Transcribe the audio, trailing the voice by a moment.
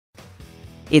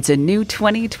It's a new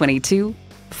 2022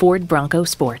 Ford Bronco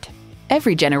Sport.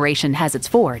 Every generation has its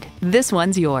Ford. This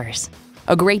one's yours.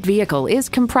 A great vehicle is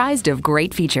comprised of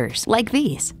great features like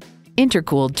these: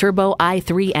 intercooled turbo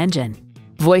i3 engine,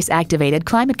 voice-activated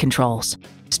climate controls,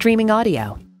 streaming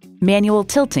audio, manual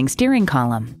tilting steering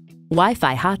column,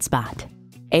 Wi-Fi hotspot,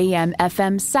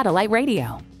 AM/FM satellite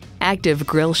radio, active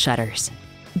grille shutters,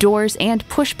 doors and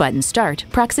push-button start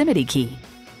proximity key,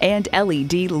 and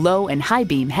LED low and high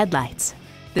beam headlights.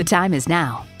 The time is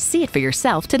now. See it for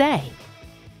yourself today.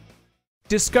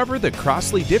 Discover the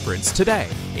Crossley difference today.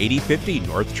 8050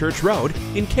 North Church Road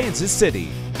in Kansas City.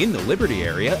 In the Liberty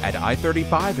area at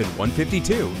I-35 and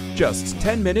 152, just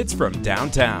 10 minutes from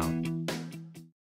downtown.